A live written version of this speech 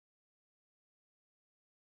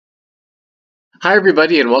Hi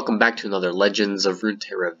everybody and welcome back to another Legends of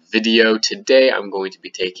Runeterra video. Today I'm going to be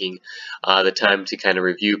taking the time to kind of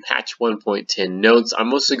review patch 1.10 notes. I'm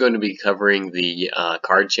mostly going to be covering the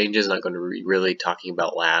card changes, not going to be really talking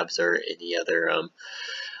about labs or any other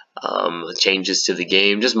changes to the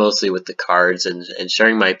game, just mostly with the cards and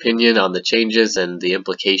sharing my opinion on the changes and the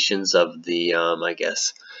implications of the,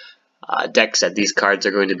 decks that these cards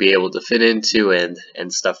are going to be able to fit into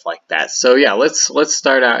and stuff like that. So yeah, let's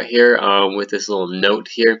start out here with this little note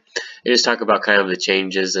here and just talk about kind of the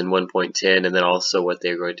changes in 1.10 and then also what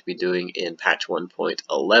they're going to be doing in patch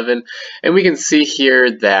 1.11. And we can see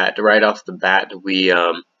here that right off the bat we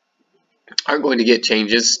are going to get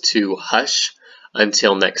changes to Hush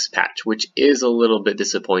until next patch, which is a little bit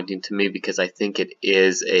disappointing to me because I think it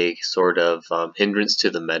is a sort of hindrance to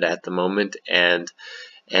the meta at the moment and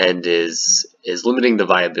is limiting the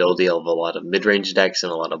viability of a lot of mid-range decks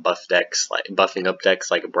and a lot of buff decks, like buffing up decks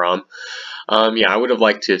like Braum. Yeah, I would have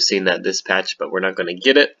liked to have seen that this patch, but we're not going to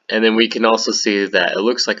get it. And then we can also see that it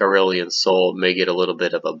looks like Aurelion Sol may get a little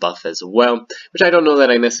bit of a buff as well, which I don't know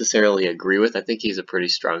that I necessarily agree with. I think he's a pretty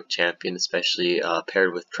strong champion, especially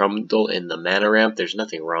paired with Trundle in the mana ramp. There's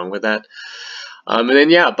nothing wrong with that. And then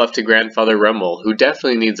yeah, buff to Grandfather Rummel, who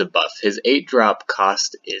definitely needs a buff. His 8-drop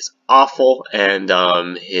cost is awful, and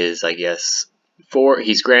his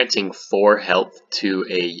he's granting 4 health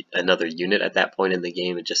to another unit at that point in the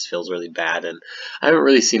game. It just feels really bad, and I haven't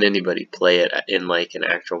really seen anybody play it in like an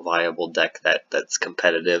actual viable deck that's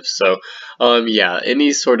competitive. So yeah,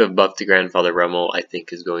 any sort of buff to Grandfather Rummel I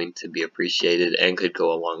think is going to be appreciated and could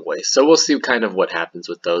go a long way. So we'll see kind of what happens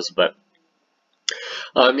with those, but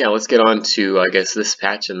yeah, let's get on to, I guess, this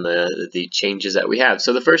patch and the changes that we have.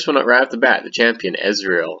 So the first one right off the bat, the champion,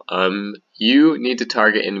 Ezreal. You need to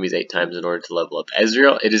target enemies 8 times in order to level up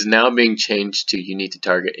Ezreal. It is now being changed to you need to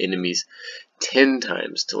target enemies 10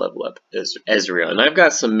 times to level up Ezreal. And I've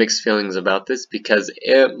got some mixed feelings about this because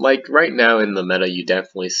like right now in the meta you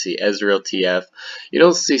definitely see Ezreal TF. You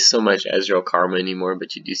don't see so much Ezreal Karma anymore,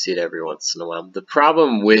 but you do see it every once in a while. The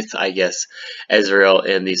problem with, I guess, Ezreal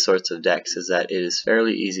in these sorts of decks is that it is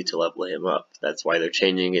fairly easy to level him up. That's why they're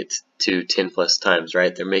changing it to 10 plus times,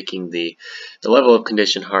 right? They're making the level up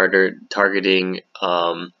condition harder, targeting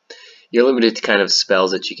you're limited to kind of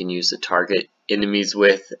spells that you can use to target enemies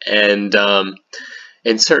with, and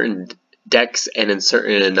in certain decks and in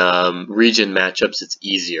certain region matchups it's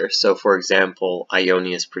easier. So for example,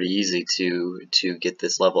 Ionia is pretty easy to get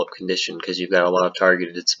this level up condition because you've got a lot of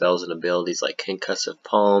targeted spells and abilities like Concussive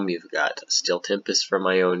Palm, you've got Steel Tempest from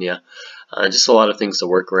Ionia, just a lot of things to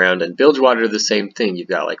work around. And Bilgewater, the same thing. You've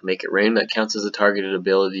got like Make It Rain that counts as a targeted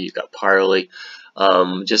ability, you've got Parley,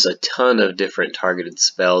 just a ton of different targeted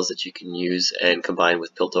spells that you can use and combine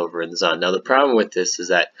with Piltover and Zon. Now the problem with this is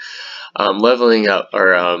that leveling up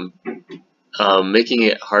or making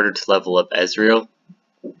it harder to level up Ezreal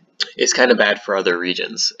is kind of bad for other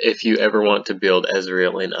regions. If you ever want to build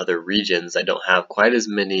Ezreal in other regions that don't have quite as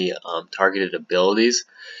many targeted abilities,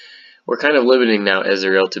 we're kind of limiting now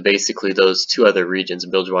Ezreal to basically those 2 other regions,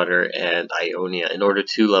 Bilgewater and Ionia, in order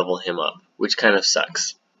to level him up, which kind of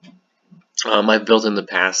sucks. I've built in the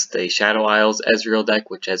past a Shadow Isles Ezreal deck,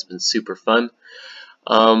 which has been super fun,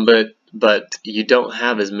 but you don't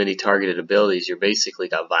have as many targeted abilities. You're basically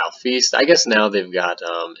got Vile Feast. I guess now they've got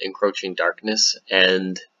Encroaching Darkness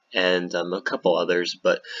and a couple others,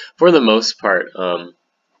 but for the most part,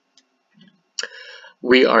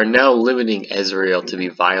 we are now limiting Ezreal to be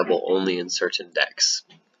viable only in certain decks,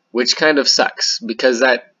 which kind of sucks because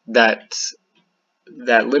that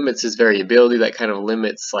limits his variability. That kind of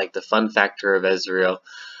limits like the fun factor of Ezreal.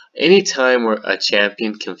 Anytime where a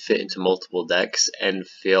champion can fit into multiple decks and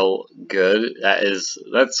feel good,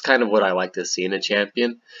 that's kind of what I like to see in a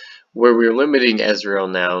champion. Where we're limiting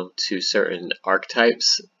Ezreal now to certain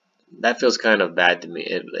archetypes, that feels kind of bad to me.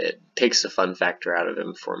 It takes the fun factor out of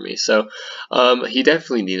him for me. So he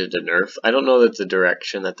definitely needed a nerf. I don't know that the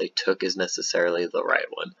direction that they took is necessarily the right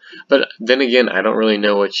one. But then again, I don't really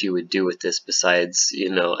know what you would do with this besides,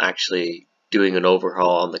 you know, actually doing an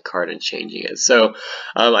overhaul on the card and changing it. So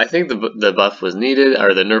I think the buff was needed,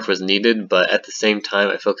 or the nerf was needed, but at the same time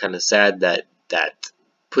I feel kind of sad that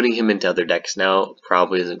putting him into other decks now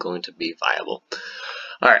probably isn't going to be viable.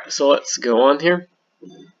 Alright, so let's go on here.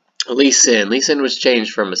 Lee Sin. Lee Sin was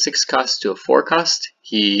changed from a 6 cost to a 4 cost.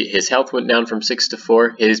 His health went down from 6 to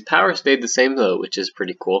 4. His power stayed the same though, which is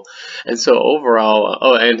pretty cool. And so overall,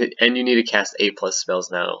 oh, and you need to cast 8+ spells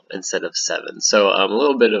now instead of 7. So a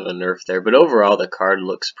little bit of a nerf there, but overall the card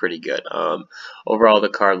looks pretty good. Overall the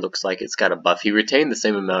card looks like it's got a buff. He retained the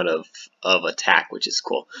same amount of attack, which is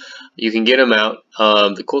cool. You can get him out.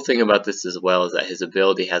 The cool thing about this as well is that his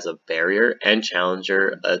ability has a barrier and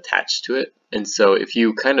challenger attached to it. And so if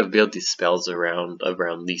you kind of build these spells around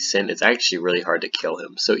Lee Sin, it's actually really hard to kill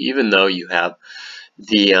him. So even though you have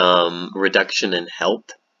the reduction in health,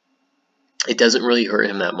 it doesn't really hurt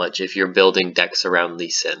him that much if you're building decks around Lee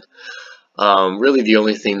Sin. Really the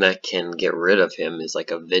only thing that can get rid of him is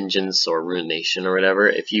like a Vengeance or Ruination or whatever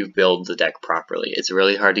if you build the deck properly. It's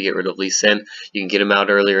really hard to get rid of Lee Sin. You can get him out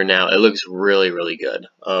earlier now. It looks really, really good.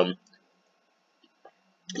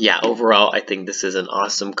 Yeah, overall, I think this is an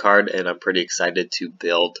awesome card, and I'm pretty excited to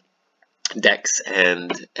build decks and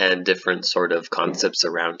different sort of concepts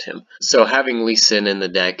around him. So having Lee Sin in the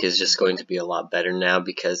deck is just going to be a lot better now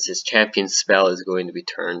because his champion spell is going to be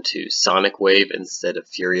turned to Sonic Wave instead of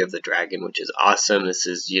Fury of the Dragon, which is awesome. This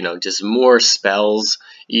is, you know, just more spells,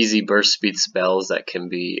 easy burst speed spells that can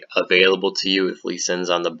be available to you if Lee Sin's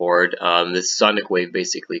on the board. This Sonic Wave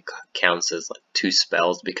basically counts as like 2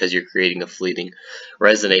 spells because you're creating a fleeting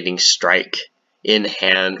resonating strike in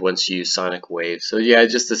hand once you use Sonic Wave. So yeah,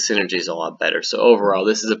 just the synergy is a lot better. So overall,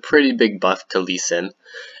 this is a pretty big buff to Lee Sin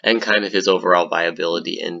and kind of his overall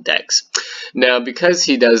viability in decks. Now, because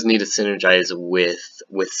he does need to synergize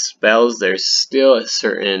with spells, there's still a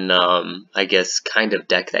certain, I guess, kind of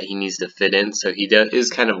deck that he needs to fit in. So he is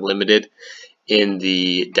kind of limited in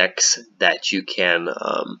the decks that you can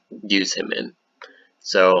use him in.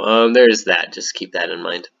 So there's that. Just keep that in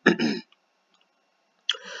mind.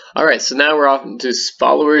 Alright, so now we're off into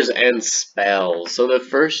followers and spells. So the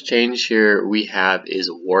first change here we have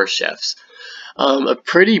is War Chefs. A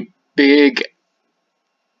pretty big,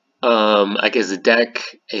 I guess, deck,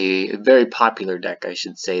 a very popular deck, I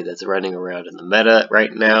should say, that's running around in the meta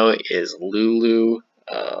right now is Lulu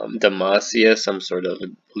Demacia, some sort of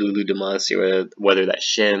Lulu Demacia, whether that's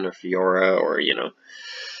Shin or Fiora or, you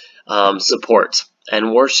know, support.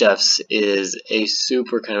 And War Chefs is a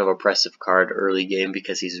super kind of oppressive card early game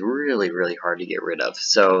because he's really, really hard to get rid of.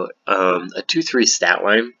 So a 2/3 stat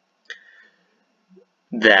line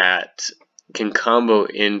that can combo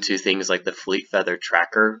into things like the Fleet Feather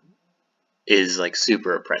Tracker is like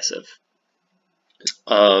super oppressive.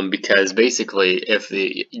 Because basically if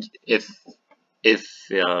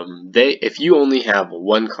you only have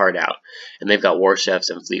one card out and they've got War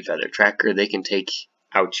Chefs and Fleet Feather Tracker, they can take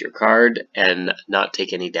out your card and not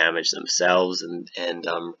take any damage themselves and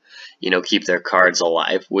you know, keep their cards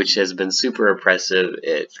alive, which has been super oppressive.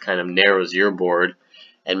 It kind of narrows your board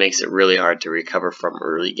and makes it really hard to recover from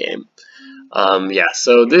early game. Yeah,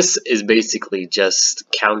 so this is basically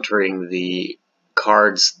just countering the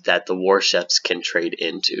cards that the War Chefs can trade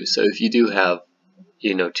into. So if you do have,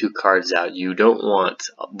 you know, 2 cards out, you don't want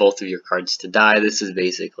both of your cards to die. This is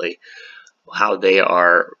basically how they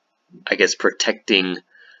are, I guess, protecting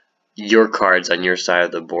your cards on your side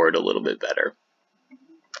of the board a little bit better.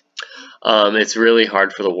 It's really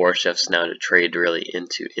hard for the War Chefs now to trade really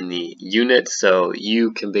into in the unit, so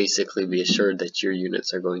you can basically be assured that your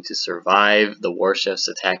units are going to survive the War Chefs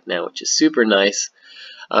attack now, which is super nice.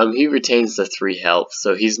 He retains the 3 health,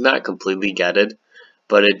 so he's not completely gutted,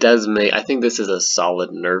 but it does make, I think this is a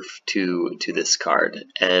solid nerf to this card,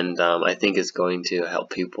 and I think it's going to help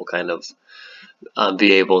people kind of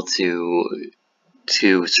be able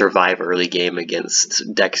to survive early game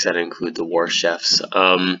against decks that include the War Chefs.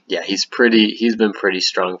 Yeah, he's been pretty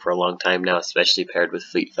strong for a long time now, especially paired with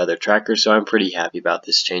Fleet Feather Tracker, so I'm pretty happy about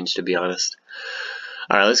this change, to be honest.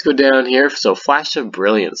 Alright, let's go down here. So Flash of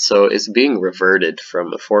Brilliance. So it's being reverted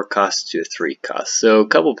from a 4 cost to a 3 cost. So a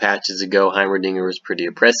couple patches ago, Heimerdinger was pretty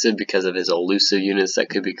oppressive because of his elusive units that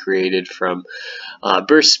could be created from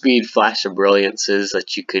burst speed Flash of Brilliances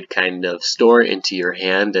that you could kind of store into your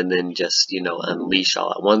hand and then just, you know, unleash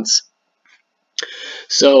all at once.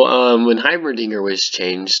 So when Heimerdinger was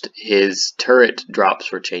changed, his turret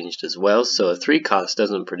drops were changed as well. So a 3 cost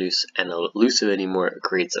doesn't produce an elusive anymore, it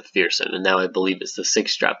creates a fearsome. And now I believe it's the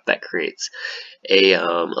 6 drop that creates a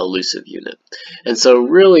elusive unit. And so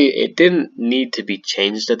really it didn't need to be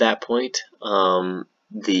changed at that point,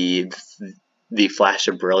 the Flash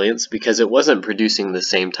of Brilliance, because it wasn't producing the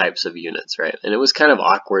same types of units, right? And it was kind of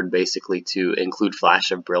awkward basically to include Flash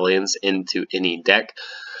of Brilliance into any deck.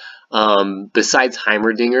 Besides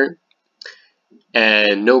Heimerdinger,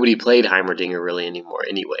 and nobody played Heimerdinger really anymore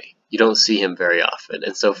anyway. You don't see him very often,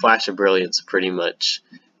 and so Flash of Brilliance pretty much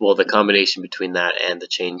well, the combination between that and the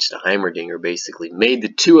change to Heimerdinger basically made the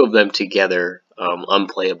two of them together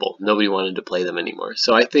unplayable. Nobody wanted to play them anymore.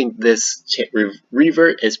 So I think this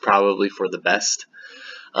revert is probably for the best.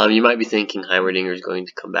 You might be thinking Heimerdinger is going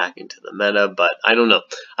to come back into the meta, but I don't know.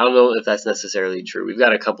 I don't know if that's necessarily true. We've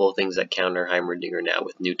got a couple of things that counter Heimerdinger now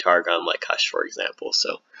with new Targon, like Hush, for example.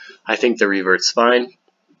 So I think the revert's fine.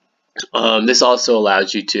 This also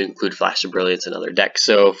allows you to include Flash of Brilliance in other decks.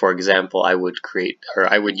 So, for example, I would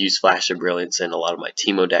use Flash of Brilliance in a lot of my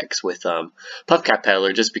Teemo decks with Puffcat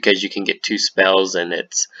Peddler, just because you can get 2 spells and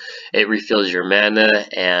it refills your mana,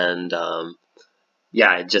 and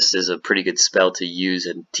yeah, it just is a pretty good spell to use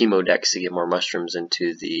in Teemo decks to get more mushrooms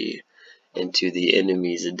into the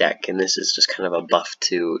enemy's deck, and this is just kind of a buff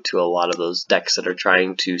to a lot of those decks that are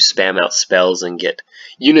trying to spam out spells and get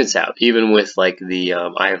units out, even with like the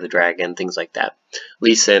Eye of the Dragon, things like that.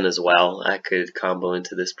 Lee Sin as well, I could combo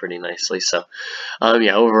into this pretty nicely. So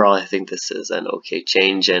yeah, overall I think this is an okay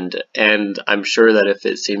change, and I'm sure that if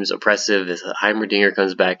it seems oppressive, if Heimerdinger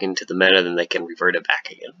comes back into the meta, then they can revert it back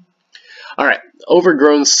again. Alright,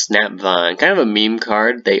 Overgrown Snapvine, kind of a meme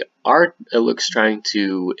card. They are, it looks, trying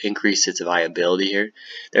to increase its viability here.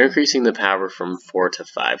 They're increasing the power from 4 to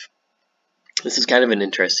 5. This is kind of an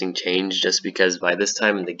interesting change, just because by this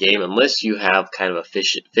time in the game, unless you have kind of a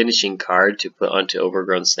finishing card to put onto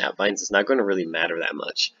Overgrown Snapvines, it's not going to really matter that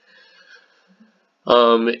much.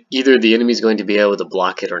 Either the enemy's going to be able to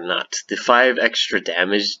block it or not. The 5 extra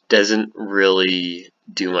damage doesn't really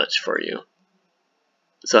do much for you.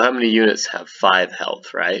 So how many units have 5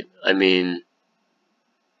 health, right? I mean,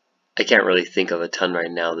 I can't really think of a ton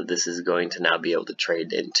right now that this is going to now be able to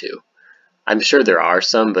trade into. I'm sure there are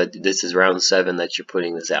some, but this is round 7 that you're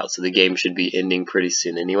putting this out, so the game should be ending pretty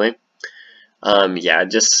soon anyway. Yeah,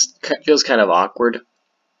 it just feels kind of awkward,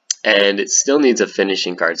 and it still needs a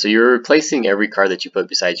finishing card. So you're replacing every card that you put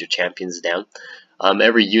besides your champions down.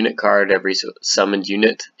 Every unit card, every summoned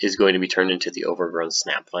unit is going to be turned into the Overgrown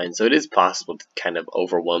Snapvine, so it is possible to kind of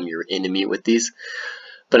overwhelm your enemy with these.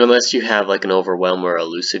 But unless you have like an Overwhelm or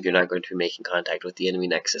Elusive, you're not going to be making contact with the enemy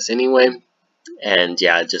Nexus anyway. And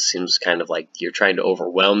yeah, it just seems kind of like you're trying to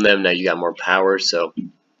overwhelm them. Now you got more power, so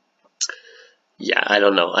yeah, I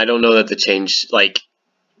don't know. I don't know that the change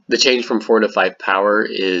from 4 to 5 power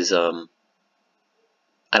is, I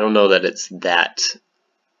don't know that it's that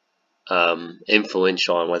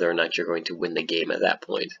influential on whether or not you're going to win the game at that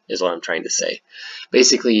point, is what I'm trying to say.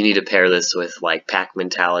 Basically, you need to pair this with like pack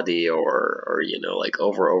mentality or you know, like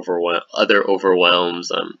other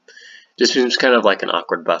overwhelms. Just seems kind of like an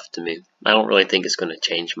awkward buff to me. I don't really think it's going to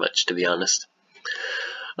change much, to be honest.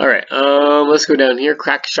 Alright, let's go down here.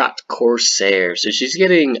 Crackshot Corsair. So she's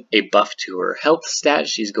getting a buff to her health stat.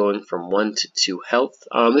 She's going from 1 to 2 health.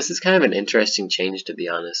 This is kind of an interesting change, to be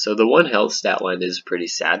honest. So the 1 health stat line is pretty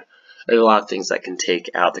sad. There's a lot of things that can take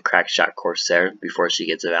out the Crackshot Corsair before she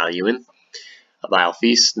gets a value in. A Vile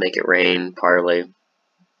Feast, Make It Rain, Parlay.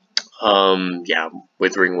 Yeah,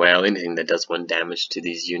 Withering Wail, anything that does 1 damage to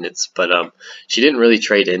these units. But she didn't really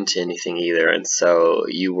trade into anything either, and so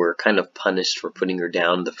you were kind of punished for putting her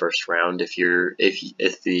down the first round.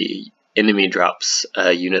 If the enemy drops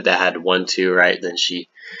a unit that had 1/2, right, then she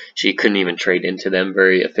couldn't even trade into them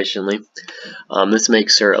very efficiently. This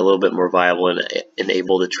makes her a little bit more viable and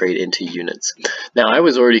able to trade into units. Now, I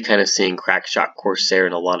was already kind of seeing Crackshot Corsair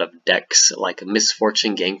in a lot of decks, like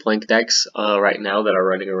Misfortune Gangplank decks right now that are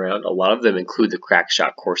running around. A lot of them include the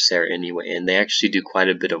Crackshot Corsair anyway, and they actually do quite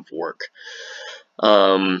a bit of work.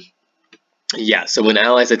 Yeah, so when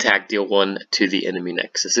allies attack, deal 1 to the enemy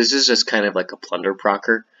Nexus. This is just kind of like a plunder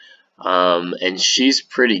procer. And she's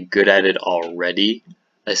pretty good at it already,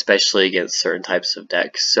 especially against certain types of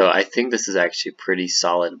decks. So I think this is actually a pretty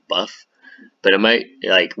solid buff. But it might,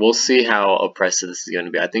 like, we'll see how oppressive this is going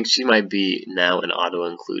to be. I think she might be now an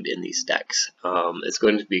auto-include in these decks. It's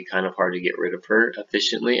going to be kind of hard to get rid of her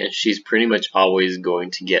efficiently, and she's pretty much always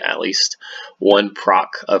going to get at least 1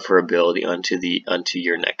 proc of her ability onto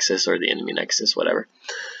your Nexus or the enemy Nexus, whatever.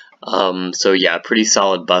 So yeah, pretty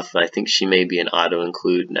solid buff, and I think she may be an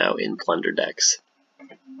auto-include now in plunder decks.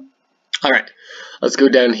 Alright, let's go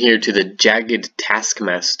down here to the Jagged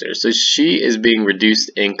Taskmaster. So she is being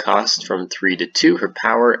reduced in cost from 3 to 2. Her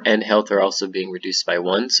power and health are also being reduced by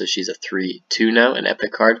 1, so she's a 3/2 now, an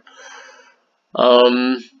epic card.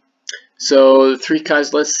 So 3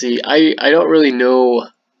 cards, let's see. I don't really know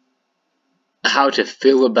how to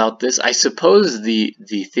feel about this. I suppose the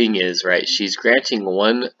thing is, right, she's granting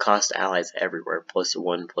 1 cost allies everywhere,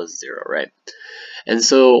 +1/+0, right? And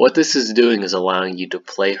so what this is doing is allowing you to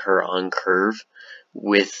play her on curve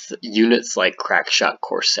with units like Crackshot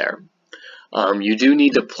Corsair. You do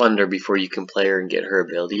need to plunder before you can play her and get her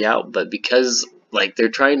ability out, but because like they're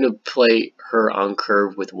trying to play her on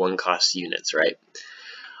curve with 1-cost units, right?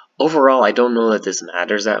 Overall, I don't know that this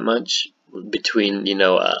matters that much between, you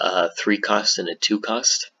know, a 3-cost and a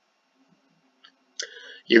 2-cost.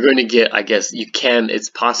 You're going to get, I guess, it's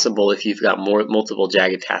possible if you've got multiple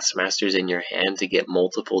Jagged Taskmasters in your hand to get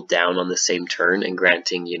multiple down on the same turn and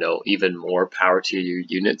granting, you know, even more power to your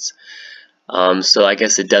units. So I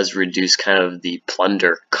guess it does reduce kind of the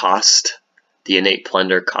plunder cost, the innate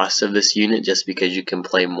plunder cost of this unit, just because you can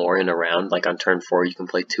play more in a round. Like on turn 4, you can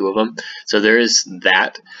play 2 of them. So there is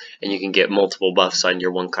that, and you can get multiple buffs on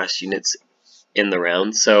your 1-cost units in the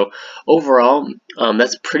round. So overall,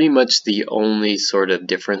 that's pretty much the only sort of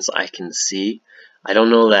difference I can see. I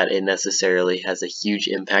don't know that it necessarily has a huge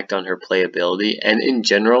impact on her playability, and in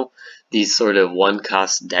general, these sort of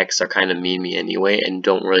 1-cost decks are kind of memey anyway and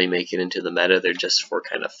don't really make it into the meta. They're just for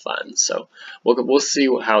kind of fun. So we'll see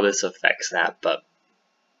how this affects that, but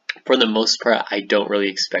for the most part, I don't really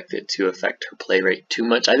expect it to affect her play rate too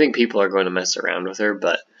much. I think people are going to mess around with her,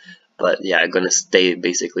 but yeah, going to stay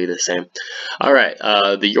basically the same. Alright,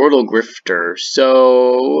 the Yordle Grifter.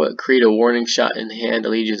 So, create a warning shot in hand,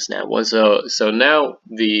 Allegiance Snap 1. So now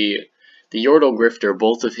the Yordle Grifter,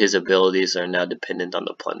 both of his abilities are now dependent on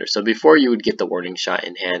the plunder. So before you would get the warning shot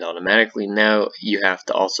in hand automatically, now you have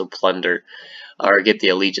to also plunder, or get the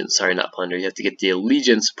allegiance, sorry, not plunder, you have to get the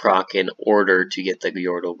allegiance proc in order to get the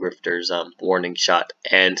Yordle Grifter's warning shot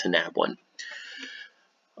and to nab one.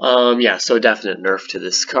 Yeah, so definite nerf to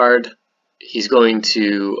this card. He's going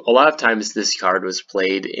to, a lot of times this card was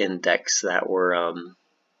played in decks that were,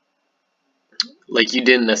 like you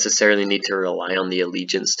didn't necessarily need to rely on the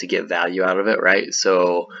allegiance to get value out of it, right?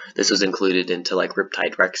 So this was included into like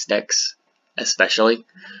Riptide Rex decks, especially,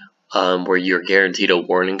 where you're guaranteed a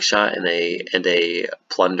warning shot and a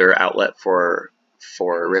plunder outlet for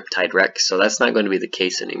Riptide Rex. So that's not going to be the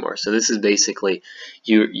case anymore. So this is basically,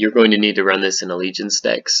 you're going to need to run this in allegiance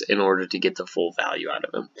decks in order to get the full value out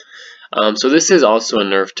of him. So this is also a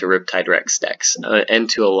nerf to Riptide Rex decks, and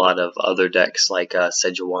to a lot of other decks like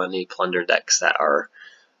Sejuani plunder decks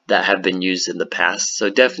that have been used in the past. So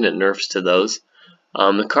definite nerfs to those.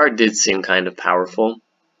 The card did seem kind of powerful,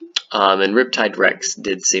 and Riptide Rex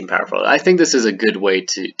did seem powerful. I think this is a good way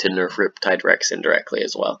to nerf Riptide Rex indirectly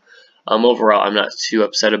as well. Overall, I'm not too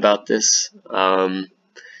upset about this.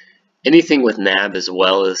 Anything with nab as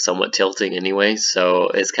well is somewhat tilting anyway, so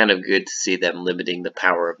it's kind of good to see them limiting the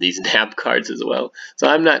power of these nab cards as well. So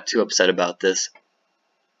I'm not too upset about this.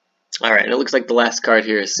 Alright, and it looks like the last card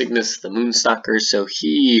here is Cygnus the Moonstalker, so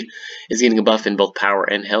he is getting a buff in both power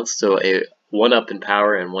and health, so a 1-up in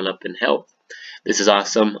power and 1-up in health. This is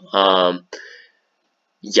awesome.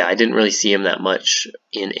 Yeah, I didn't really see him that much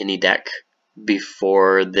in any deck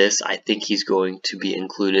before this. I think he's going to be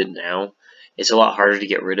included now. It's a lot harder to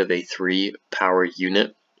get rid of a 3-power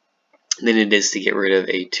unit than it is to get rid of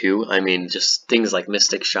a 2. I mean, just things like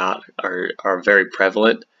Mystic Shot are very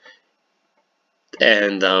prevalent,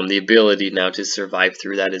 and the ability now to survive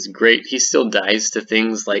through that is great. He still dies to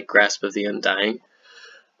things like Grasp of the Undying,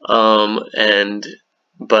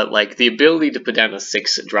 but like the ability to put down a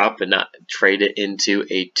 6-drop and not trade it into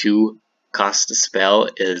a 2-cost spell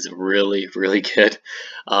is really, really good,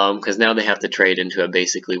 because now they have to trade into it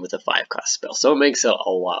basically with a 5-cost spell. So it makes it a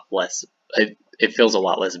lot less, it feels a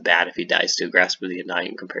lot less bad if he dies to a Grasp of the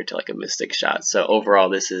Undying compared to like a Mystic Shot. So overall,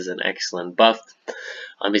 this is an excellent buff.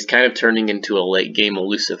 He's kind of turning into a late game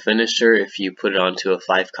elusive finisher if you put it onto a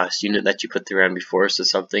 5-cost unit that you put the round before. So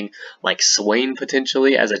something like Swain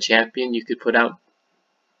potentially as a champion you could put out.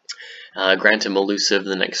 Grant him elusive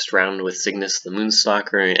the next round with Cygnus the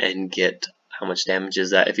Moonstalker and get, how much damage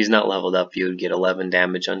is that? If he's not leveled up, you would get 11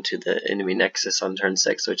 damage onto the enemy Nexus on turn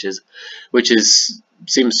 6, which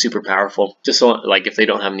seems super powerful. Just so, like if they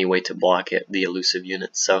don't have any way to block it, the elusive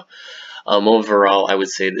units. So overall, I would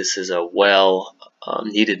say this is a well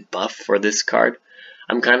needed buff for this card.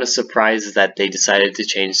 I'm kind of surprised that they decided to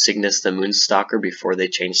change Cygnus the Moonstalker before they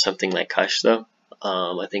changed something like Hush, though.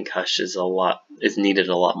 I think Hush is needed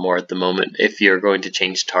a lot more at the moment if you're going to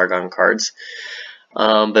change Targon cards.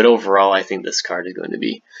 But overall, I think this card is going to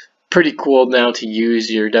be pretty cool now to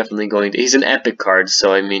use. You're definitely going to, he's an epic card,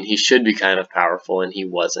 so I mean he should be kind of powerful, and he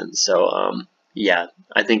wasn't. So yeah,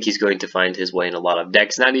 I think he's going to find his way in a lot of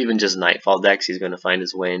decks, not even just Nightfall decks. He's going to find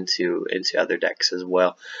his way into other decks as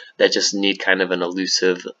well that just need kind of an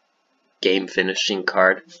elusive game finishing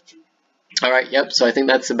card. Alright, yep, so I think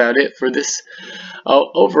that's about it for this.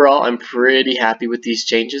 Overall, I'm pretty happy with these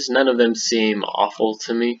changes. None of them seem awful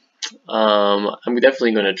to me. I'm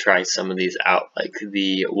definitely going to try some of these out, like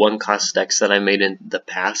the one cost decks that I made in the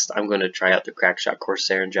past. I'm going to try out the Crackshot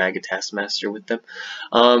Corsair and Jagged Taskmaster with them.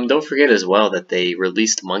 Don't forget as well that they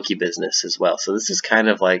released Monkey Business as well, so this is kind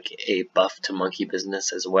of like a buff to Monkey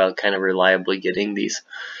Business as well, kind of reliably getting these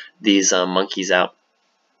monkeys out.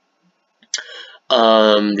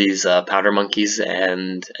 These powder monkeys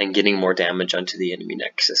and getting more damage onto the enemy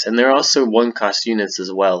nexus, and they're also one cost units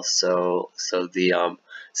as well. So the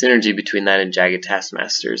synergy between that and Jagged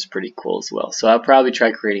Taskmaster is pretty cool as well. So I'll probably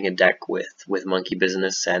try creating a deck with Monkey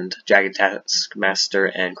Business and Jagged Taskmaster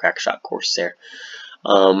and Crackshot Corsair.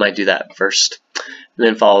 Might do that first, and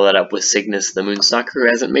then follow that up with Cygnus the Moonstalker, who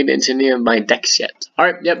hasn't made it into any of my decks yet.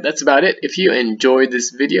 Alright, yep, that's about it. If you enjoyed this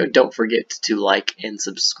video, don't forget to like and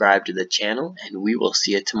subscribe to the channel, and we will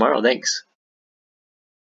see you tomorrow. Thanks.